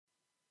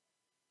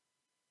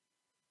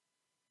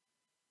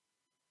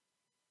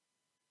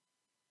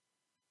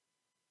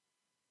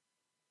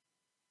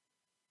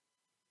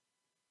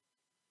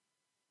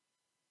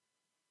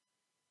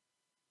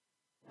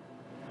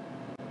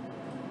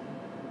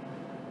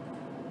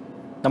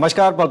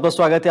नमस्कार, बहुत बहुत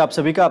स्वागत है आप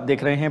सभी का। आप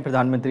देख रहे हैं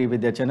प्रधानमंत्री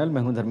विद्या चैनल।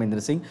 मैं हूं धर्मेंद्र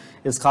सिंह।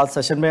 इस खास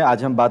सेशन में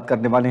आज हम बात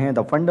करने वाले हैं the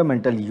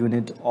fundamental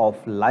unit of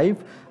life.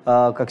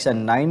 कक्षा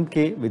 9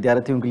 के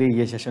विद्यार्थियों के लिए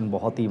ये सेशन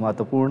बहुत ही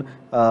महत्वपूर्ण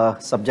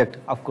सब्जेक्ट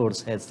ऑफ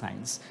कोर्स है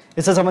साइंस।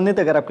 इससे संबंधित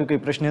अगर आपके कोई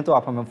प्रश्न है तो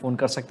आप हमें फ़ोन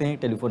कर सकते हैं।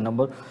 Telephone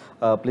number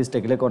please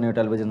take look on your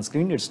television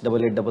screen. It's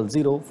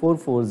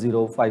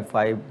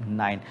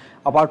 8800440559।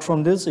 Apart from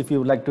this, if you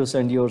would like to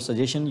send your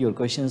suggestion, your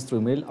questions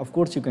through mail, of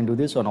course you can do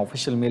this on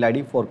official mail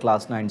ID for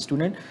class 9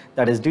 student,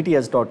 that is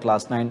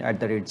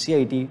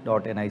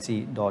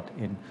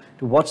dts.class9@cit.nic.in.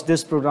 To watch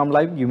this program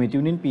live, you may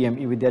tune in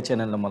PMeVIDYA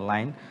channel number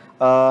 9.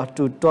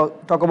 To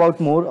talk about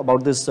more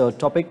about this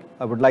topic,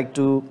 I would like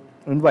to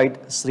invite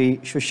Shri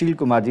Sushil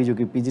Kumar ji, जो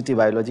कि PGT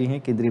biology हैं,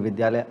 केंद्रीय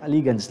विद्यालय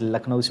अलीगंज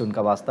लखनऊ से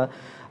उनका वास्ता।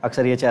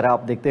 अक्सर ये चेहरा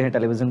आप देखते हैं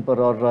टेलीविज़न पर,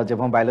 और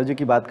जब हम बायोलॉजी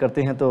की बात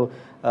करते हैं तो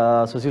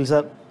सुशील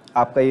सर,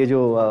 आपका ये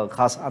जो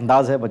खास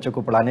अंदाज है बच्चों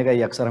को पढ़ाने का,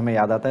 ये अक्सर हमें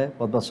याद आता है।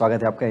 बहुत बहुत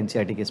स्वागत है आपका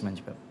एनसीईआरटी के इस मंच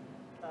पर।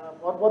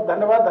 बहुत बहुत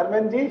धन्यवाद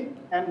Dharmendra ji,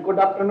 and good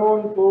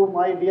afternoon to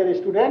my dear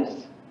students.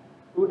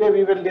 Today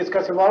we will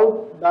discuss about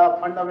the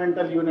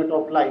fundamental unit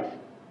of life.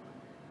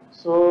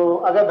 सो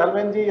अगर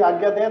धर्मेंद्र जी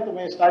आज्ञा दें तो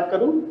मैं स्टार्ट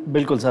करूं।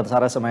 बिल्कुल सर,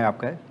 सारा समय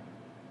आपका है।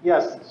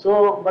 यस, सो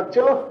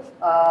बच्चों,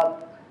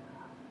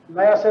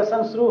 नया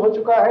सेशन शुरू हो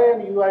चुका है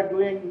and you are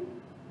doing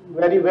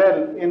very well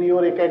in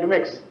your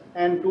academics,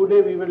 and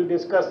today we will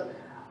discuss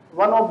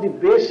one of the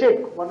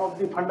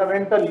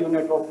fundamental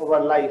unit of our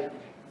life.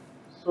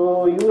 So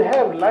you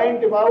have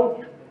learned about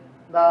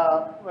the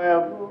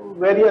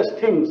various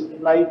things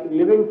like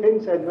living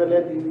things as well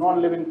as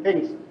non-living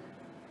things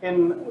in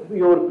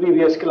your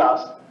previous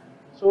class.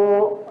 So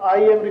I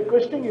am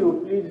requesting you,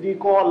 please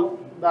recall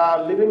the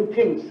living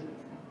things,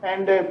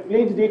 and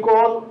please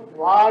recall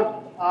what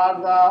are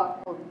the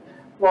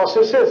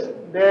processes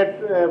that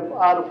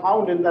are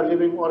found in the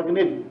living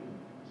organism.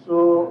 So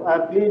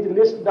please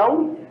list down,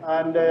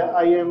 and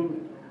I am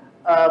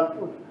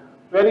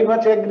very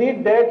much agreed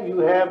that you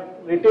have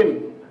written.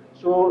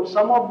 So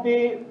some of the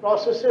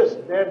processes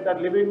that the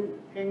living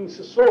things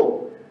show,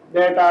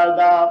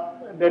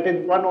 that is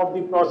one of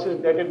the process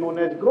that is known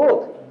as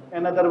growth.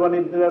 Another one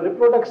is the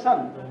reproduction.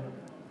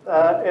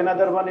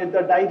 Another one is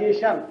the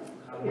digestion,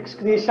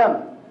 excretion,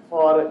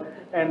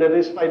 and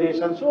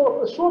respiration.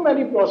 So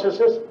many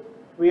processes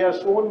we are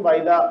shown by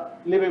the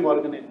living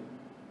organism.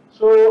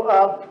 So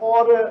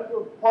for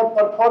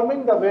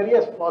performing the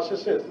various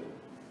processes,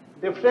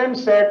 different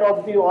set of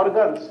the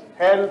organs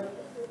help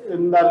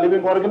in the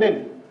living organism.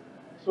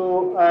 So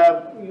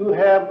you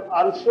have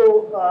also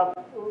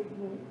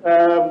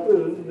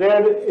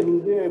read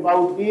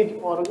about these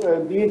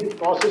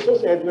processes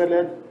as well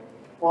as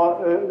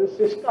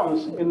systems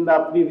in the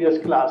previous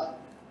class.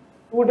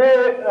 Today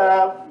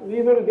we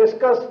will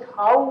discuss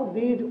how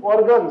these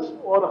organs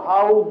or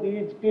how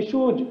these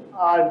tissues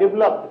are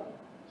developed.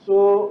 So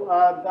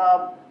the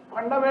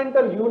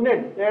fundamental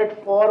unit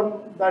that form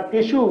the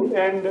tissue,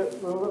 and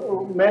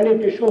many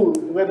tissue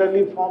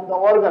togetherly form the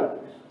organ.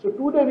 So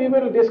today we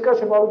will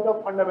discuss about the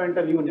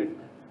fundamental unit.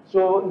 So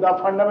the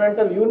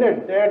fundamental unit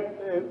that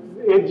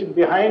is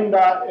behind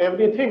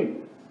everything,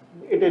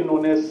 it is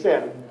known as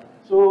cell.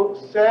 So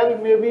cell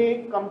may be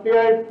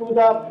compared to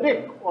the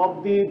brick of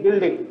the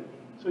building.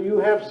 So you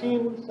have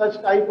seen such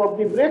type of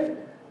the brick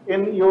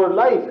in your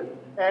life,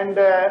 and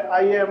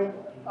I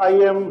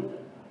am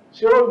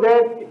sure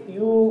that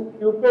you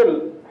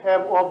people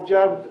have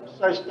observed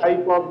such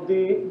type of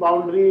the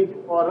boundaries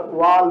or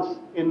walls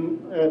in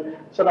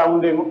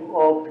surrounding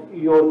of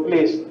your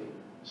place.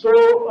 So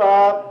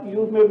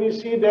you maybe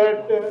see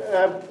that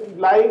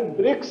like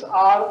bricks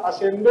are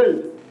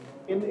assembled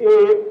in a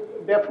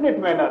definite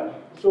manner.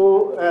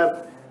 So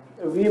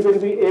we will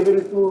be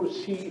able to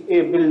see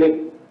a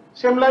building.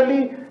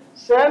 Similarly,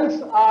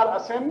 cells are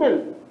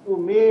assembled to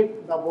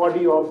make the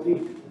body of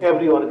the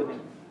every organism.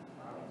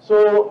 So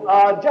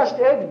just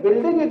as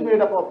building is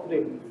made up of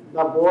brick,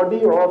 the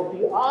body of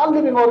the all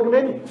living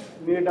organism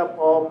made up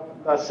of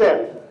the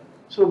cell.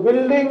 So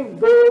building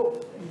though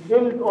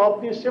built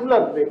of the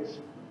similar bricks,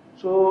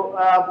 so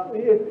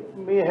it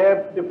may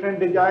have different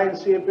design,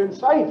 shape and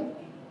size,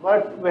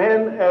 but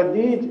when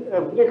these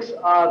bricks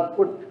are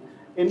put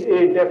in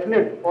a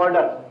definite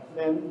order,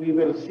 then we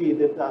will see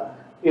that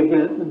a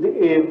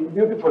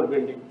beautiful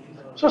building.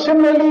 So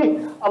similarly,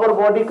 our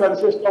body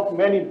consists of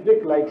many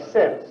brick-like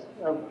cells.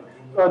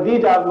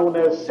 These are known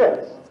as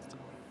cells.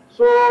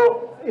 So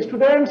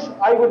students,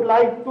 I would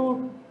like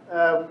to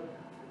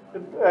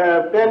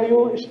tell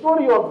you a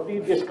story of the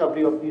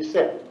discovery of the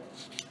cell.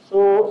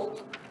 So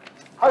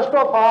first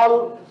of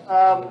all,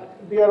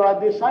 there are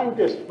the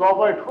scientist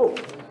Robert Hooke.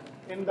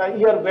 In the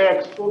year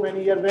back, so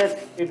many years back,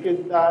 it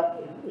is the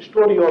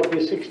story of the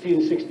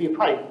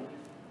 1665.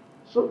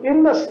 So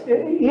in the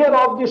year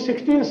of the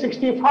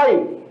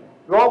 1665,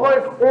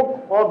 Robert Hooke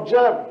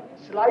observed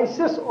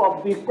slices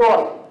of the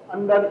cork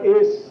under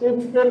a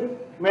simple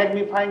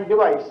magnifying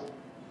device.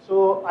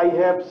 So I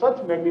have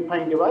such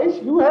magnifying device.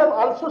 You have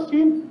also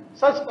seen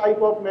such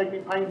type of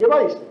magnifying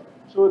device.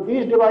 So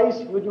these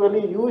devices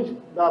usually use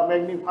the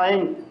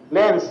magnifying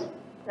lens,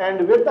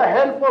 and with the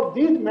help of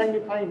these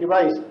magnifying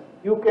device,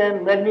 you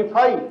can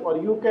magnify or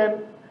you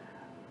can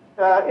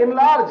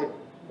enlarge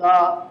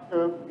the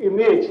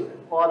image,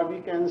 or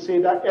we can say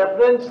the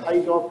apparent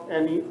size of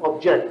any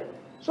object.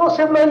 So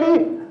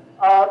similarly,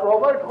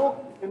 Robert Hooke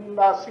in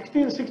the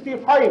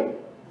 1665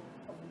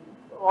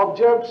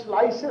 observed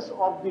slices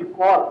of the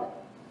cork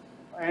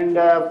and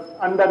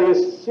under a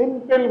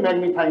simple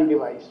magnifying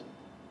device.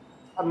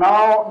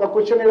 Now the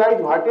question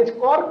arises, what is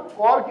cork?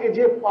 Cork is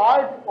a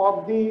part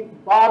of the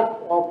bark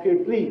of a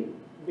tree.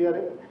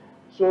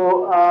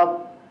 So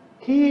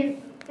he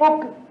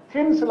took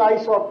thin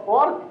slice of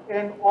cork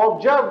and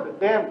observed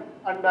them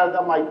under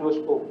the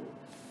microscope.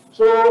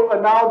 So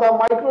now the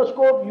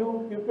microscope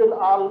you people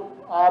are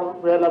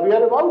well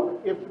aware about.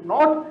 If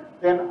not,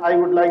 then I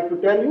would like to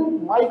tell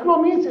you,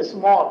 micro means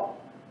small,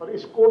 or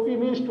scopy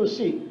means to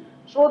see.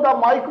 So the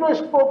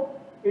microscope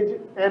is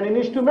an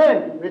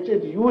instrument which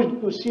is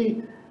used to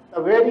see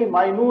the very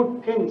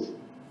minute things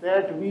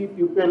that we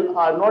people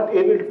are not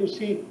able to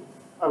see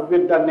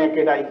with the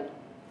naked eye.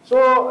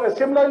 So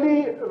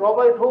similarly,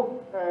 Robert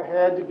Hooke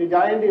had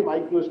designed a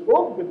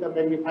microscope with the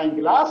magnifying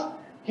glass.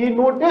 He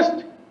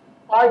noticed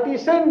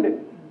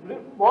partitioned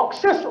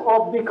boxes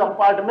of the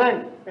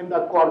compartment in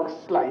the cork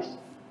slice.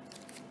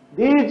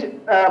 These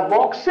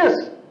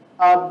boxes,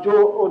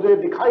 जो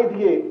दिखाई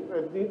दिए,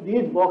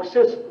 these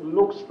boxes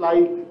looks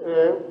like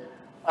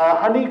a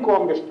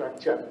honeycomb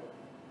structure.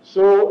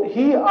 So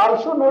he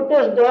also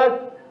noticed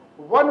that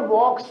one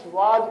box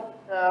was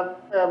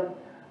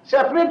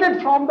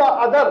separated from the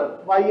other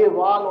by a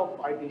wall of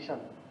partition.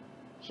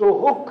 So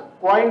Hooke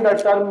coined the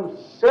term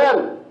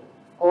cell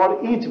for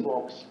each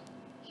box.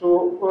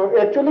 So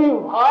actually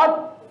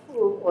what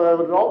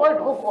Robert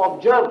Hooke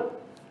observed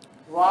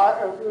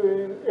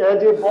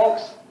as a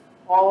box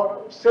or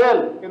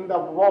cell in the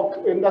cork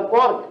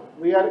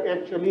were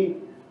actually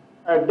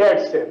a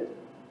dead cell.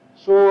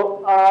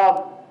 So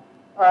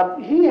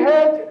he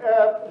had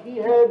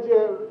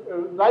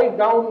write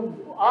down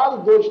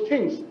all those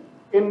things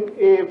in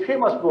a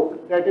famous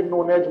book that is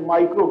known as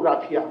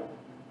Micrographia,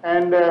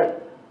 and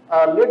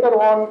later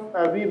on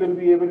we will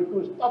be able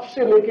to, तब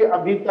से लेके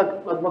अभी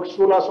तक लगभग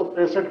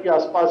 1663 के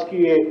आसपास की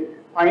ये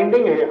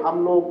फाइंडिंग है,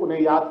 हम लोग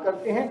उन्हें याद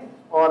करते हैं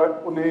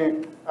और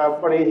उन्हें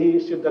बड़े ही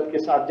शिद्दत के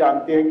साथ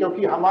जानते हैं,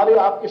 क्योंकि हमारे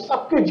आपके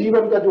सबके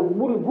जीवन का जो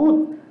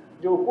मूलभूत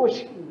जो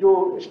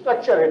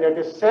स्ट्रक्चर है, दैट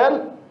इज सेल,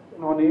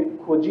 उन्होंने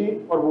खोजी,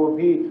 और वो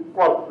भी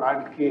कॉर्क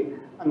प्लांट के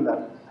अंदर.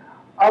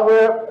 अब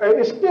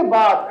इसके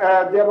बाद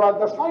there was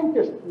the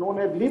scientist known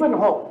as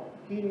लीवेनहॉफ.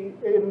 He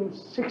in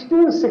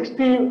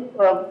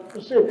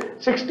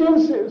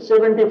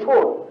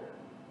 1674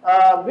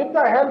 with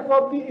the help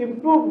of the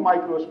improved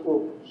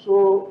microscope, so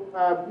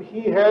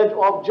he has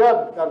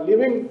observed the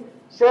living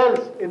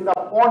cells in the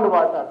pond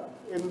water,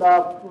 in the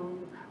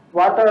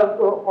water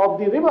of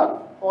the river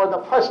for the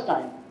first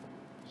time.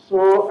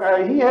 So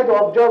he has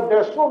observed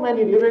there so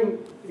many living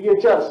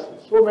creatures,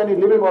 so many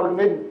living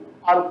organisms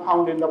are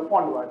found in the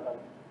pond water.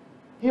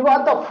 He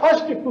was the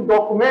first to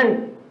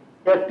document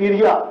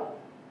bacteria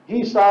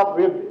he saw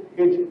with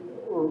his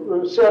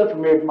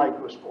self-made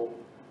microscope.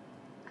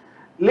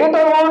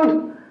 Later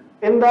on,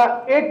 in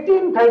the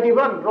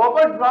 1831,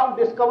 Robert Brown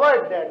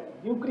discovered that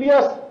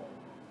nucleus,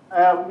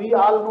 we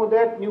all know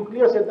that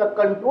nucleus is the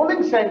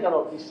controlling center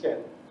of the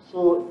cell.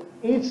 So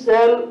each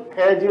cell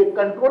has a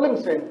controlling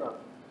center,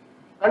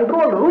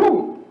 control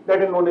room,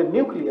 that is known as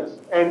nucleus,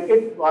 and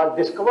it was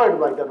discovered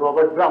by the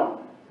Robert Brown.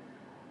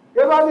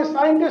 There was a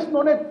scientist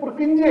known as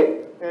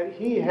Purkinje.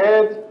 He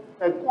has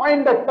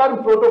coined the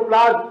term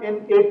protoplasm in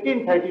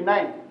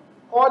 1839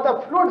 for the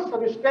fluid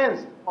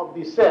substance of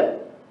the cell.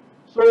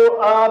 So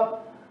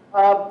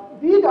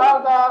these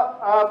are the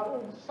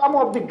some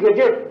of the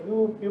gadgets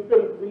you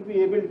people will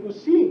be able to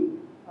see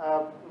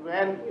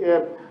when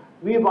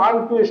we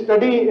want to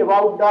study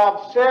about the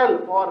cell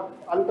or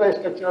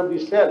ultrastructure of the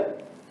cell.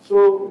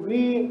 So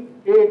we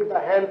take the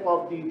help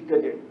of these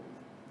gadgets.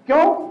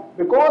 Kyun?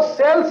 Because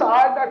cells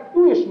are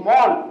too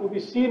small to be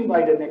seen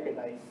by the naked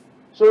eye.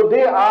 So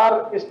they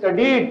are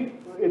studied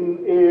in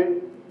a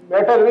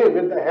better way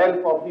with the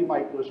help of the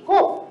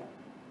microscope.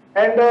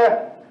 And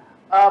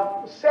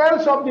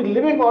cells of the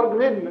living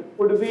organism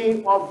could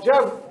be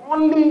observed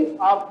only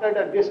after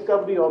the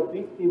discovery of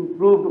the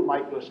improved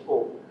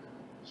microscope.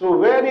 So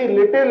very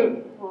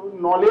little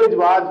knowledge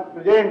was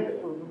present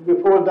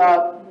before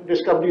the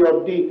discovery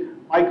of the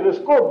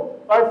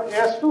microscope, but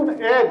as soon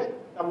as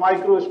the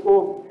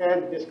microscope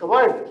has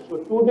discovered, so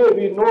today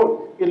we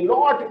know a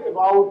lot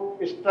about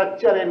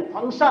structure and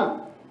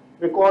function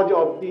because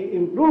of the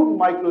improved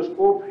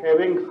microscope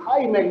having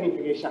high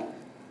magnification.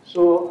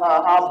 So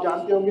आप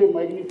जानते होंगे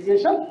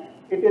magnification,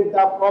 it is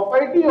the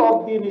property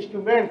of the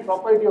instrument,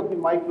 property of the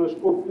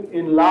microscope to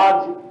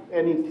enlarge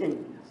anything,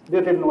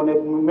 that is known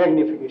as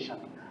magnification.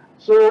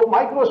 So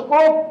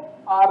microscopes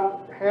are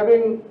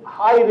having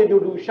high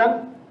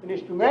resolution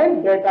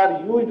instruments that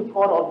are used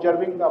for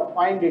observing the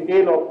fine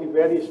detail of the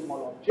very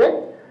small object.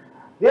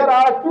 There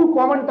are two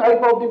common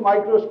types of the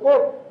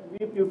microscope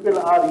we people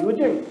are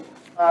using.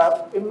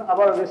 in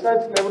our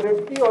research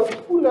laboratory or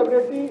school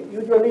laboratory,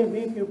 usually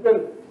we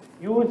people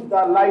use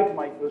the light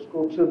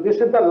microscope. So this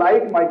is the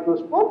light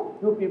microscope.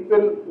 You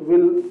people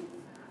will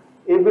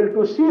able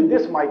to see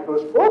this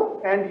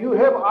microscope, and you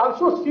have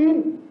also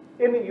seen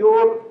in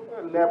your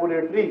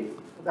laboratory.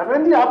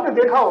 Dharmendra ji, आपने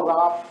देखा होगा,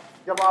 आप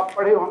जब आप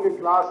पढ़े होंगे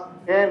class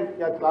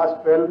 10 या class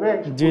 12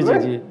 में, जी जी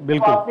जी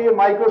बिल्कुल, तो आपने ये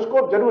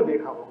माइक्रोस्कोप जरूर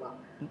देखा होगा।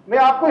 मैं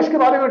आपको इसके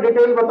बारे में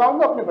डिटेल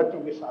बताऊंगा अपने बच्चों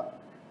के साथ।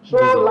 So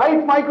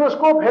light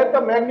microscope has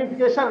the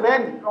magnification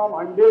range from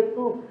 100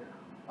 to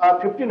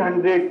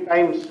 1500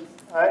 times,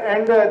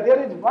 and there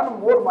is one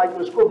more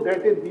microscope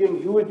that is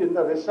being used in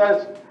the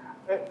research,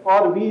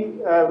 or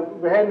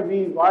when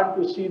we want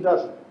to see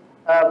the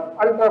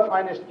ultra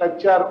fine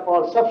structure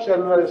or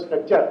subcellular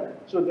structure.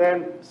 So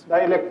then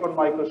the electron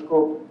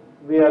microscope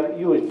were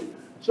used.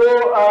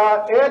 So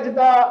as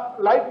the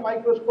light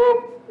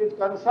microscope is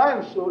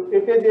concerned, so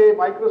it is a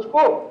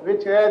microscope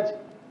which has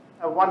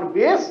one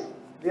base.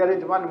 There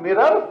is one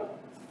mirror,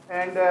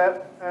 and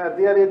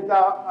there is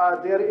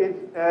at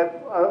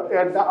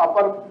the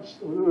upper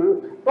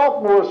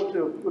topmost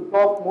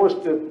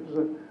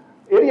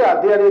area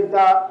there is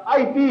the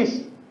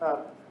eyepiece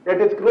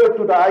that is close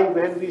to the eye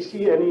when we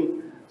see any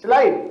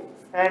slide,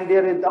 and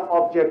there is the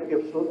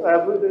objective. So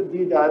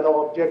these are the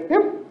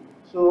objective.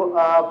 So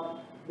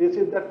this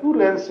is the two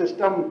lens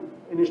system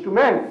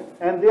instrument,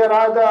 and there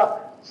are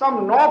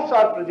some knobs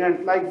are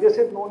present, like this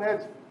is known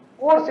as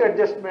coarse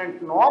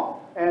adjustment knob,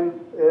 and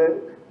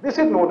this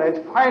is known as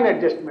fine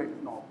adjustment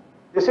knob.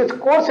 This is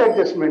coarse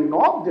adjustment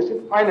knob, this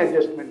is fine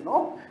adjustment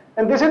knob,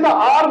 and this is the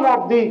arm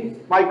of the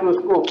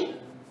microscope.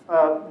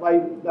 By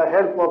the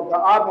help of the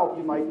arm of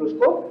the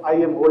microscope, I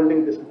am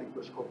holding this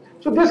microscope.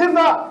 So this is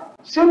the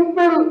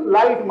simple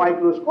light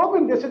microscope,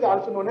 and this is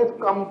also known as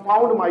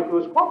compound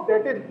microscope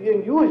that is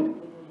being used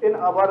in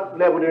our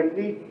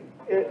laboratory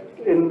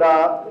in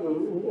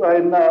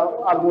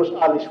almost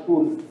all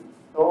schools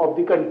of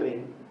the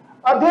country.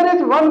 There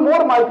is one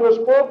more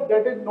microscope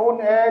that is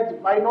known as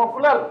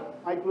binocular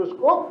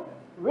microscope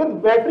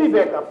with battery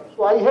backup.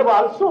 So I have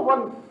also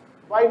one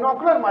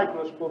binocular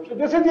microscope. So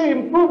this is the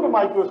improved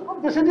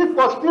microscope. This is the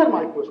posterior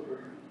microscope.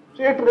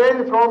 So it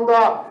ranges from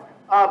the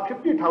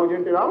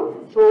 50,000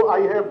 around. So I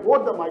have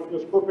both the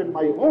microscope in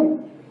my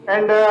home,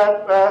 and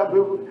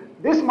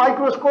this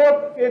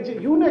microscope is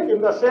unique in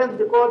the sense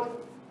because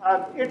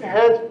it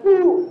has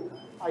two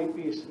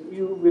eyepieces.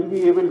 You will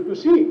be able to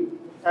see.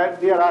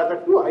 There are the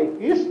two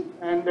eyepieces,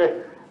 and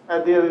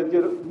there is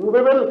the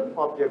movable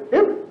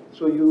objective.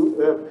 So you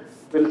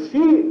will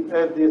see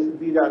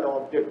these are the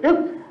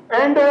objective,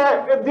 and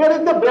there is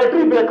the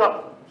battery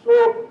backup.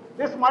 So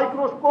this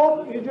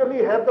microscope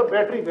usually have the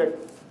battery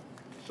backup.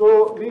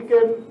 So we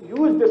can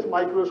use this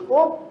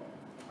microscope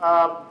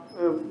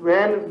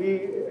when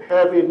we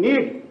have a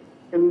need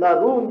in the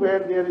room where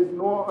there is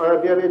no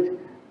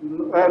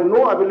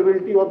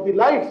availability of the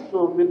light.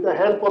 So with the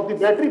help of the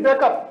battery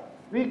backup,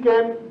 we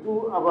can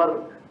do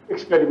our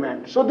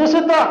experiment. So this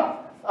is the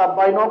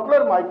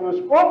binocular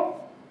microscope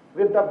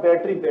with the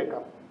battery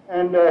backup,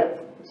 and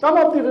some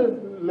of the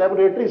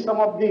laboratories, some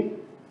of the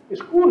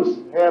schools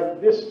have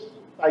this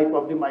type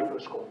of the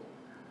microscope.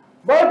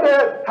 But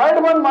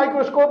third one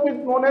microscope is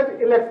known as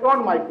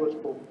electron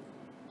microscope.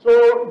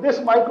 So this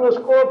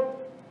microscope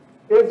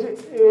is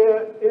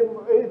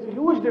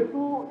used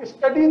to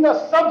study the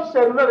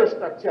subcellular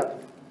structure.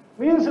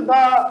 Means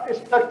the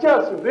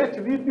structures which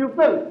we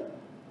people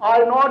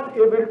are not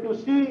able to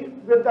see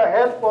with the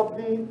help of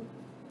the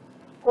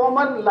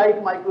common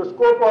light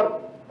microscope or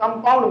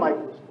compound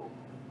microscope.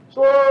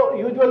 So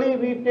usually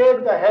we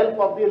take the help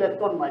of the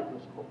electron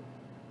microscope.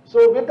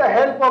 So with the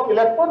help of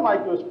electron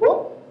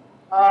microscope,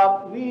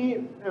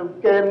 we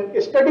can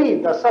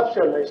study the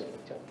subcellular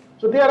structure.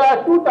 So there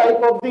are two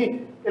types of the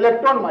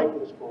electron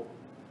microscope.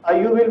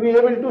 You will be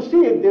able to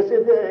see this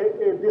is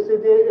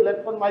a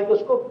electron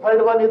microscope.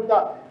 Third one is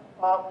the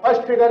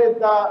first figure is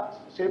the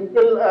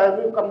simple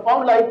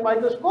compound light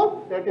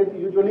microscope that is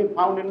usually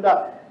found in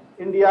the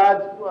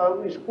India's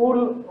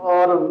school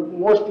or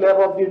most lab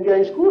of the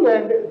India school,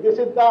 and this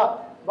is the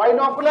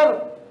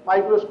binocular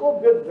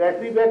microscope with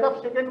battery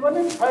backup. Second one,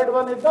 and third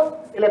one is the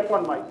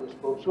electron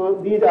microscope. So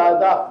these are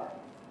the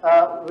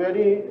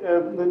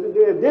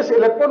this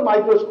electron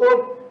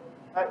microscope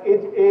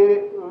is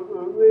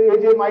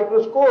a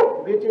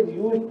microscope which is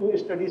used to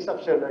study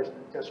subcellular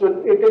structure. So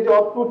it is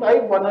of two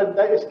types. One is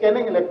the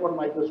scanning electron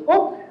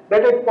microscope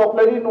that is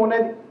popularly known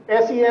as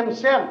SEM.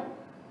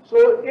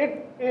 So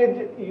it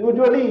is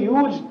usually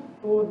used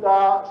to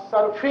the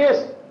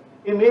surface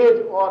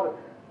image, or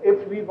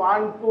if we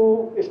want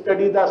to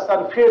study the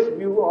surface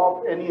view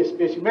of any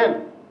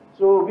specimen.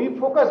 So we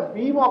focus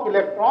beam of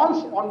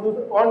electrons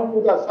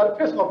onto the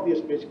surface of the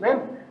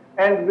specimen,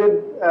 and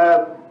with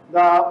the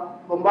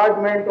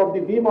bombardment of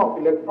the beam of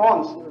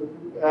electrons,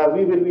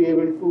 we will be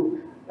able to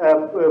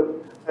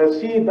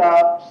see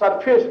the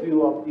surface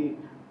view of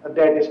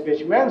that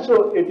specimen.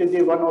 So it is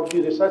one of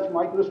the research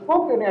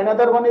microscope, and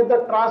another one is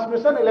the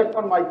transmission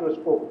electron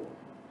microscope.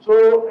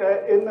 So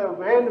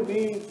when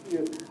we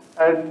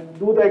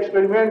do the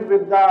experiment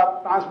with the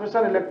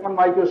transmission electron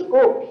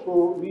microscope.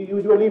 So we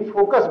usually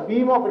focus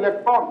beam of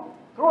electron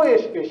through a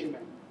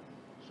specimen.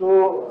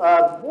 So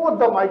both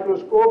the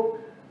microscope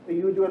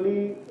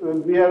usually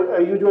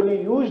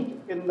usually used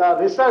in the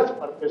research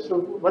purpose.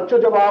 So बच्चों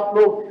जब आप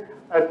लोग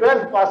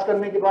 12th पास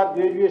करने के बाद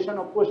graduation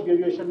और post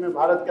graduation में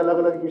भारत के अलग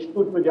अलग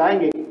इंस्टीट्यूट में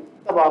जाएंगे,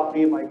 तब आपको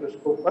ये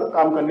माइक्रोस्कोप पर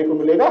काम करने को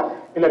मिलेगा,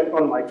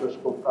 इलेक्ट्रॉन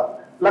माइक्रोस्कोप का।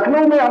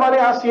 लखनऊ में हमारे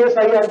यहाँ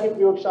CSIR की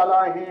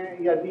प्रयोगशालाएं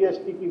हैं, या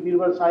DST की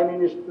Birbal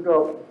sign institute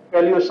of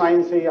palaeo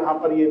science है, यहाँ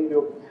पर ये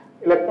प्रयोग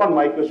इलेक्ट्रॉन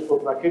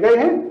माइक्रोस्कोप रखे गए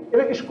हैं।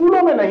 लेकिन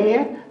स्कूलों में नहीं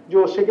है,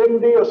 जो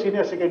सेकेंडरी और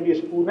सीनियर सेकेंडरी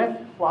स्कूल है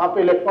वहाँ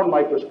पे इलेक्ट्रॉन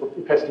माइक्रोस्कोप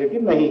की फैसिलिटी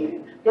नहीं है,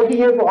 क्योंकि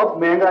ये बहुत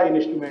महंगा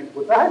इंस्ट्रूमेंट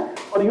होता है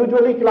और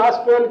यूजुअली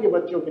क्लास 12 के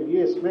बच्चों के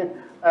लिए इसमें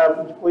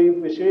कोई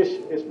विशेष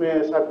इसमें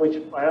ऐसा कोई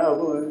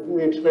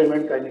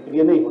एक्सपेरिमेंट करने के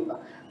लिए नहीं होता।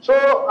 सो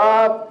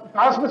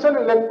transmission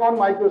electron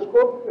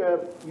microscope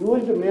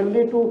used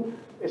mainly to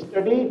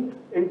study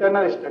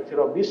internal structure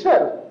of the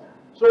cell.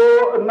 So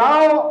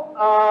now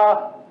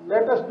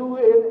let us do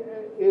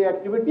a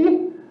activity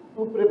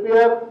to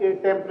prepare a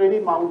temporary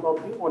mount of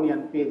the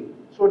onion peel,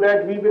 so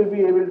that we will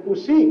be able to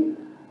see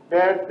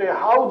that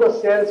how the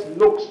cells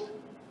looks.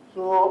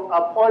 So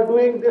for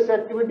doing this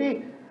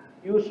activity,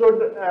 you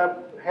should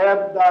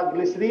have the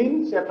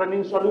glycerine,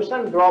 saffronin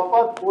solution,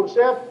 dropper,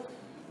 forceps,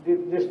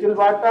 distilled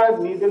water,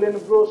 needle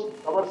and brush,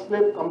 cover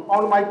slip,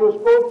 compound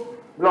microscope,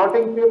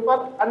 blotting paper,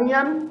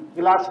 onion,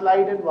 glass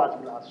slide and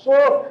watch glass.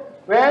 So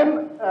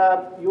when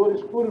your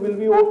school will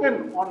be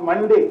open on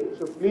Monday,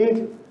 so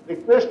please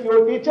request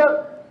your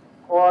teacher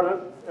for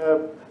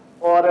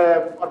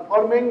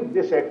performing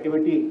this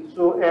activity.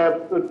 So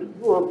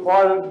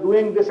for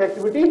doing this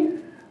activity,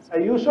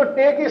 you should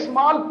take a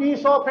small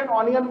piece of an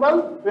onion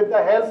bulb with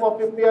the help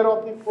of a pair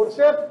of the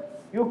forceps.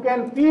 You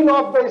can peel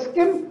off the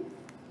skin,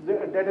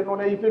 that is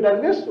known as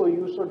epidermis. So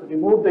you should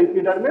remove the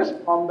epidermis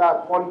from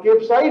the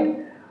concave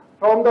side.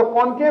 From the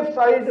concave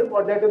side,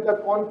 or that is the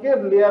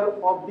concave layer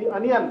of the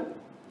onion,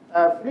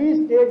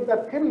 please take the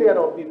thin layer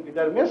of the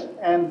epidermis,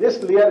 and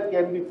this layer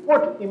can be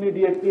put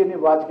immediately in a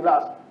watch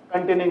glass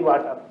containing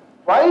water.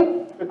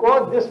 Why?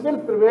 Because this will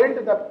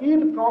prevent the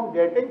peel from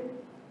getting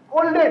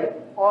folded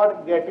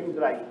or getting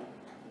dry.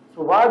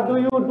 So what do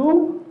you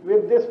do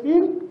with this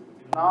peel?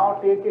 Now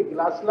take a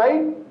glass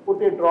slide,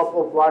 put a drop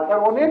of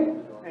water on it,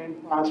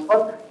 and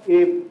transfer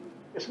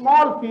a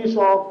small piece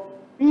of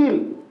peel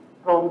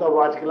from the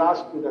watch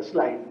glass to the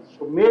slide.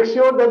 So make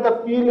sure that the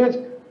peel is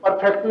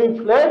perfectly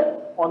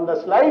flat on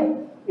the slide.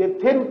 A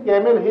thin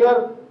camel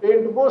hair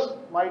paint bush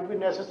might be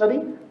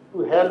necessary to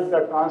help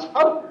the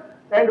transfer.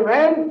 And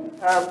when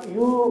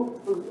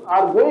you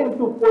are going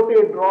to put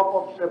a drop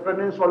of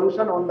saffronin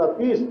solution on the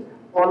piece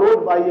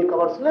followed by a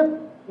cover slip,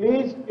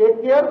 please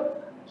take care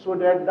so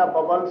that the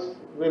bubbles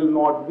will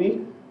not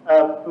be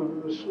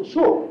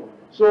show.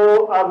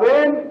 So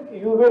when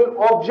you will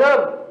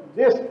observe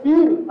this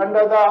peel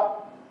under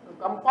the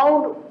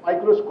compound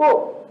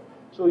microscope,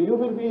 so you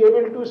will be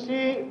able to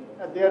see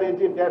there is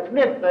a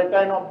definite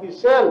pattern of the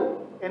cell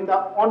in the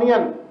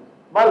onion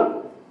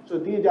bulb. So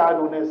these are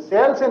known as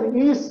cells, and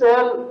each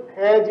cell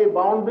has a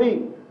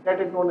boundary that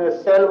is known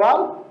as cell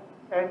wall,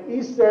 and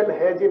each cell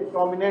has a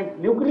prominent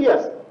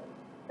nucleus,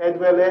 as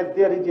well as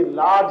there is a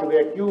large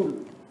vacuole.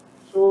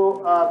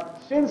 So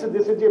since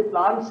this is a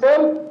plant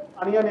cell,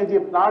 onion is a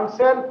plant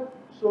cell,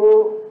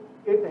 so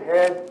it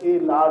has a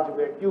large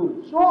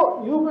vacuole.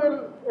 So you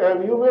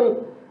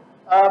will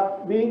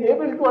be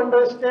able to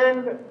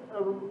understand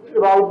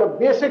about the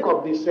basic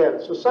of the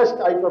cells. So such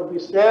type of the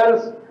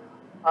cells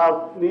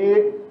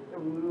make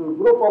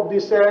group of the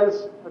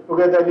cells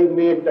togetherly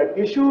make the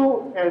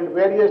tissue, and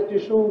various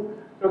tissue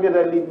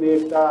togetherly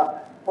make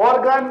the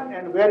organ,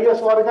 and various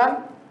organ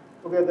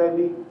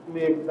togetherly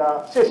make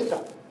the system.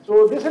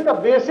 So this is the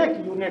basic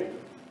unit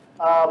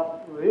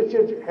which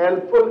is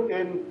helpful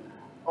in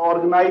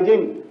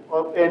organizing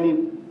of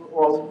any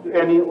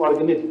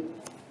organism.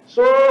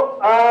 So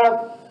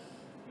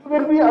you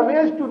will be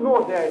amazed to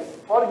know that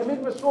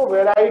organisms show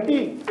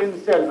variety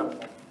in cell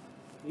number.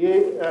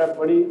 ये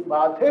बड़ी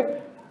बात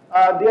है.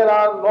 There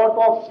are lot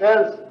of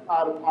cells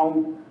are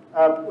found.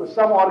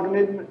 Some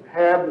organisms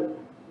have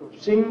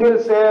single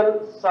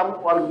cell, some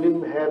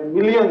organisms have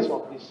millions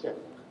of these cells.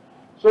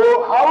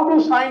 So how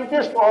do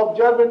scientists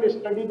observe and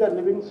study the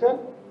living cell?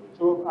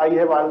 So I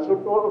have also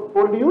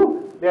told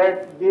you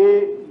that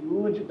they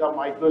use the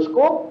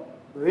microscope,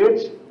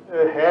 which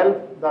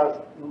help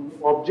the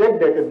object,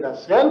 that is the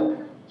cell.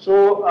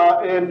 So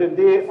and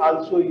they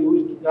also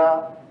used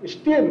the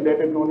stain, that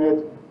is known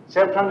as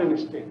saffronin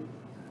stain.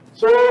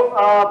 So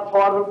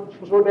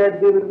so that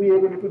they will be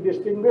able to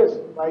distinguish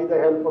by the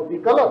help of the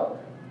color.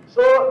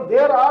 So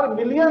there are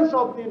millions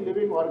of the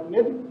living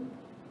organisms.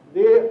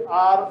 They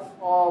are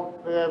of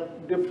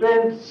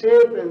different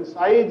shape and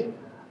size.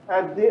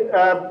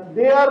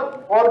 Their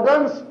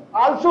organs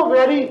also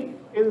vary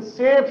in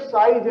shape,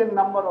 size and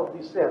number of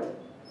the cells.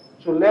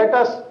 So let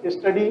us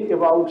study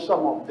about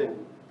some of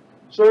them.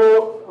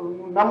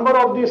 So number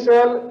of the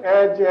cell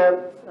as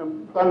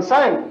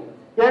concerned,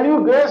 Can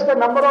you guess the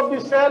number of the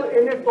cell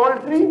in a tall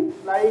tree,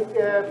 like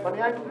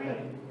banyan tree,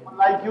 or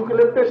like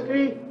eucalyptus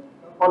tree,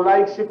 or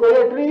like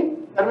sequoia tree,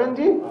 Arvind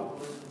ji?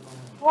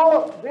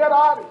 So there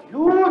are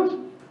huge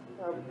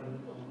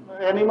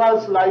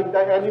animals like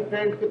the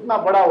elephant, कितना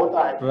बड़ा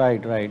होता है?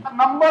 Right, right. The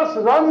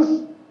numbers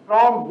runs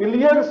from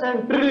billions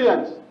and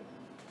trillions.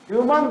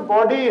 Human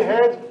body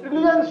has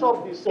trillions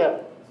of the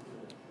cell,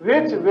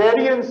 which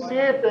vary in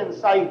shape and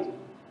size.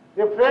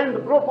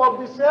 Different group of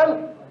the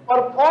cell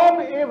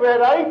perform a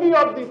variety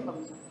of the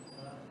functions.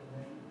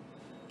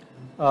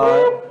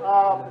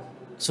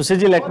 Sushil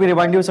ji, let me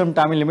remind you some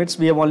time limits.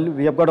 We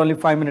have got only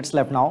 5 minutes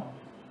left now.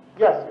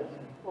 Yes, yes.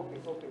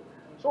 Okay.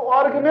 So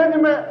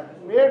organism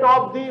made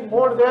of the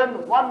more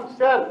than one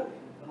cell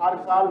are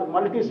called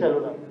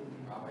multicellular.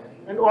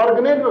 And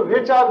organisms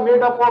which are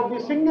made up of the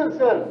single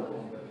cell,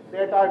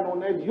 that are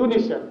known as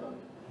unicellular.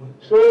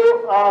 So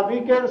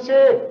we can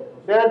say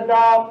that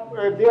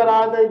there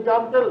are the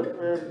example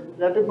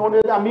that is known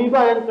as amoeba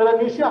and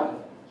paramecium.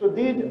 So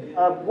these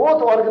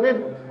both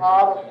organisms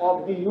are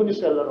of the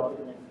unicellular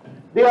organism.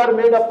 They are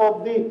made up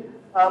of the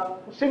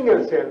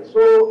single cell.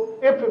 So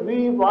if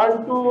we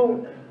want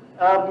to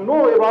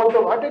know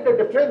about what is the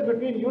difference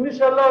between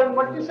unicellular and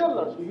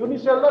multicellular. So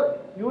unicellular,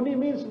 uni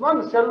means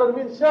one, cellular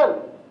means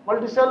cell.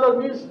 Multicellular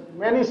means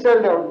many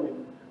celled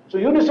organism. So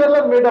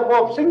unicellular made up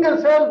of single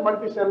cell,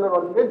 multicellular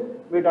organism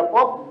made up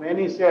of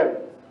many cells.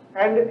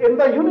 And in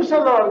the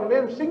unicellular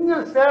organism,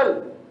 single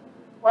cell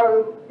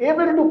are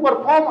able to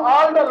perform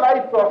all the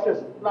life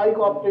process like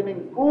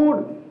obtaining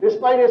food,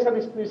 respiration,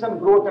 excretion,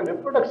 growth and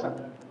reproduction.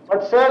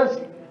 But cells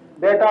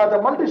that are the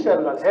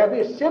multicellular have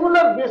a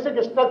similar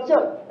basic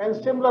structure and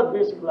similar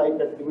basic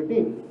life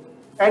activity.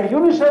 And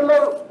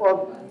unicellular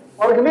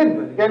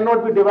organism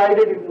cannot be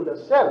divided into the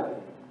cell.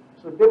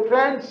 So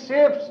different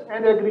shapes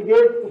and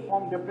aggregate to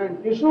form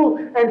different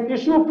tissue, and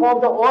tissue form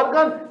the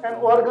organ, and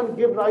organ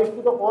give rise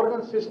to the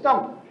organ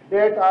system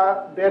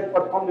that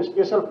perform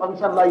special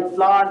function like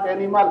plant,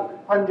 animal,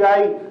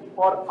 fungi,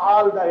 or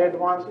all the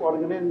advanced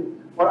organisms,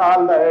 or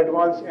all the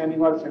advanced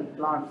animals and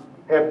plants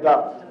have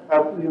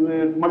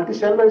the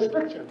multicellular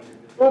structure.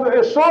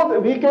 So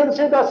we can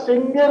say the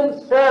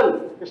single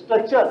cell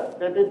structure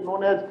that is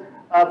known as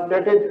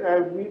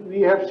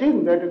we have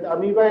seen, that is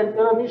amoeba and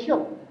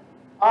paramecium.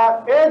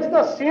 As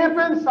the shape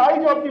and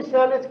size of the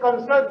cell is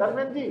concerned,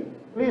 Dharmen ji,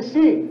 please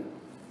see.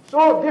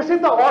 So this is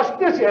the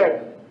ostrich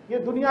egg. ये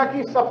दुनिया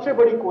की सबसे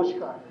बड़ी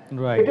कोशिका है.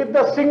 Right. It is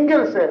the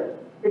single cell.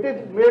 It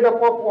is made up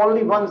of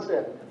only one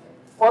cell.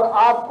 और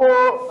आपको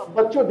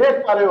बच्चों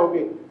देख पा रहे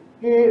होंगे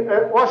कि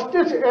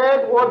ostrich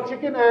egg और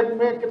chicken egg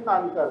में कितना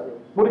अंतर है.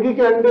 मुर्गी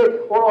के अंडे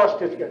और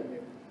ostrich के अंडे.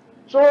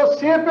 So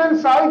shape and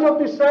size of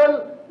the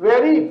cell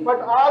vary, but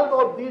all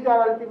of these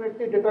are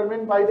ultimately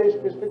determined by the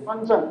specific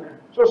function.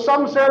 So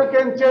some cell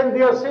can change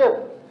their shape.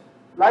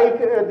 Like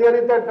there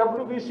is the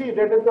WBC,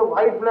 that is the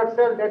white blood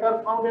cell that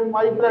are found in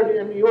my blood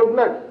and your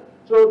blood.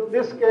 So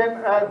this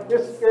can have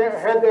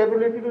the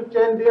ability to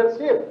change their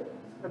shape.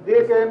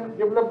 They can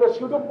develop the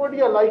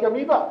pseudopodia like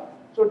amoeba.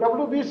 So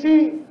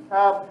WBC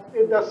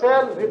is the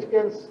cell which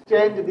can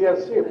change their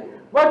shape.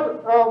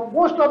 But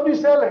most of the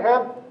cells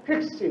have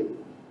fixed shape.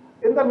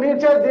 In the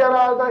nature, there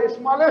are the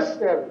smallest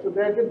cells. So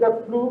that is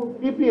the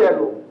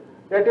PPLO.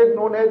 That is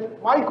known as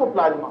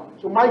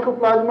mycoplasma. So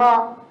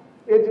mycoplasma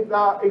is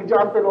the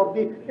example of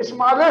the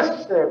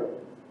smallest cell.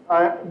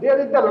 There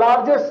is the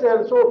largest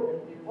cell.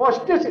 So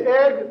ostrich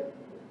egg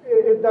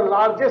is the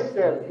largest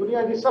cell.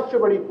 दुनिया की सबसे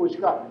बड़ी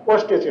कोशिका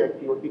ostrich egg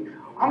की होती.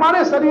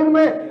 हमारे शरीर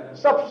में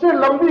सबसे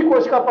लंबी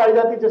कोशिका पाई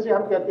जाती, जैसे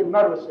हम कहते हैं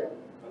nerve cell.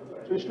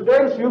 So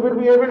students, you will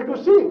be able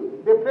to see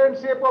different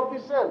shape of the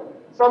cell.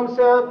 Some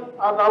cells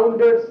are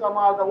rounded, some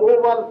are the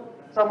oval,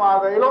 some are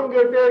the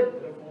elongated,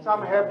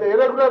 some have the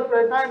irregular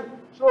pattern.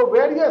 So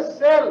various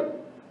cell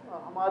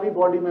हमारी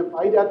body में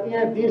पाई जाती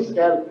हैं. These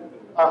cells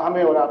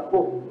हमें और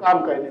आपको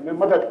काम करने में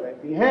मदद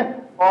करती हैं,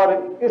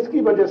 और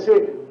इसकी वजह से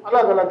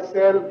अलग अलग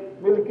सेल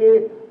मिलके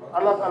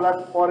अलग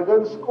अलग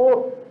ऑर्गन्स को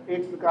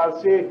एक प्रकार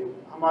से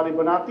हमारी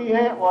बनाती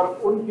हैं, और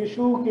उन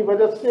टिश्यू की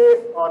मदद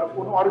से और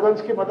उन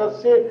ऑर्गन्स की मदद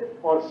से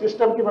और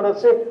सिस्टम की मदद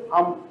से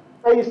हम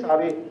कई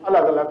सारे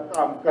अलग अलग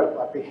काम कर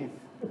पाते हैं.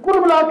 कुल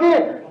मिला के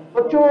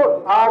बच्चों,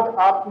 आज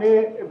आपने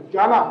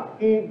जाना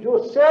कि जो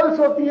सेल्स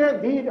होती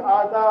हैं, these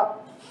are the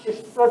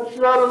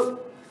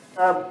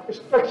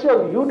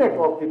structural unit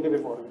of the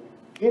living organism.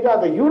 These are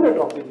the unit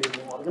of the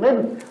living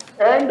organism.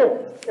 And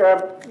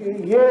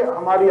ये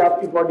हमारी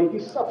आपकी बॉडी की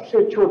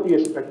सबसे छोटी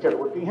स्ट्रक्चर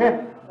होती हैं,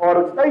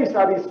 और कई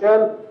सारी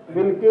सेल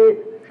मिलके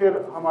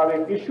फिर हमारे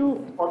टिश्यू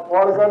और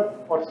ऑर्गन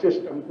और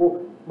सिस्टम को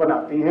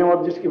बनाती हैं,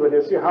 और जिसकी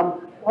वजह से हम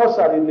बहुत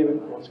सारी लिविंग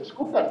प्रोसेस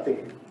को करते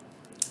हैं.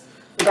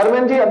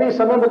 धर्मेंद्र जी, अभी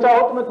समय बचा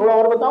हो तो मैं थोड़ा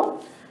और बताऊं.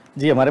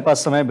 जी, हमारे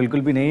पास समय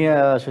बिल्कुल भी नहीं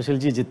है सुशील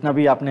जी। जितना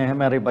भी आपने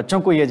हमारे बच्चों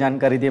को ये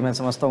जानकारी दी, मैं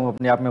समझता हूँ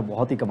अपने आप में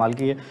बहुत ही कमाल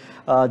की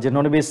है।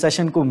 जिन्होंने भी इस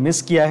सेशन को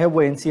मिस किया है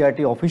वो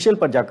एनसीईआरटी ऑफिशियल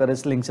पर जाकर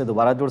इस लिंक से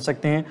दोबारा जुड़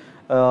सकते हैं,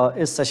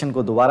 इस सेशन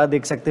को दोबारा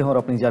देख सकते हैं और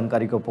अपनी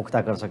जानकारी को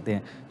पुख्ता कर सकते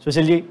हैं।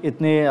 सुशील जी,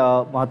 इतने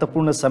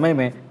महत्वपूर्ण समय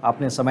में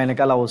आपने समय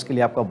निकाला, उसके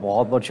लिए आपका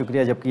बहुत बहुत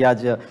शुक्रिया। जबकि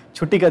आज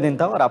छुट्टी का दिन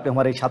था और आपने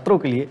हमारे छात्रों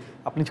के लिए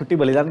अपनी छुट्टी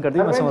बलिदान कर दी,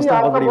 मैं समझता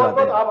हूँ बहुत बड़ी बात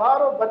है।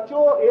 आभार। और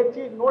बच्चों, एक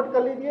चीज नोट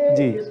कर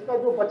लीजिए, इसका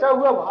जो बचा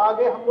हुआ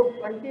भाग है हम लोग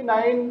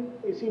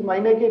 29 इसी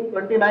महीने की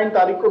 29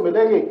 तारीख को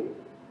मिलेंगे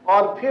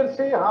और फिर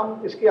से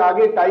हम इसके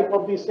आगे टाइप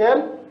ऑफ द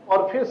सेल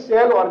और फिर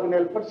सेल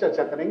ऑर्गेनेल पर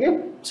चर्चा करेंगे।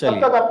 तब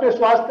तक अपने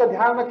स्वास्थ्य का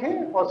ध्यान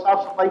रखें और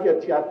साफ सफाई की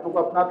अच्छी आदतों को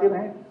अपनाते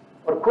रहें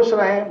और खुश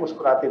रहें,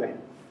 मुस्कुराते रहें।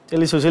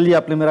 चलिए सुशील जी,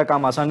 आपने मेरा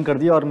काम आसान कर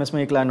दिया और मैं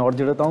इसमें एक लाइन और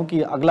जोड़ता हूँ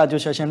कि अगला जो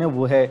सेशन है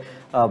वो है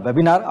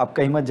वेबिनार। आप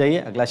कहीं मत जाइए,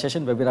 अगला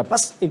सेशन वेबिनार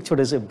बस एक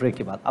छोटे से ब्रेक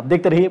के बाद। आप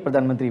देखते रहिए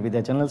प्रधानमंत्री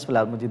विद्या चैनल्स।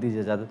 फिलहाल मुझे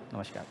दीजिए इजाजत,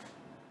 नमस्कार।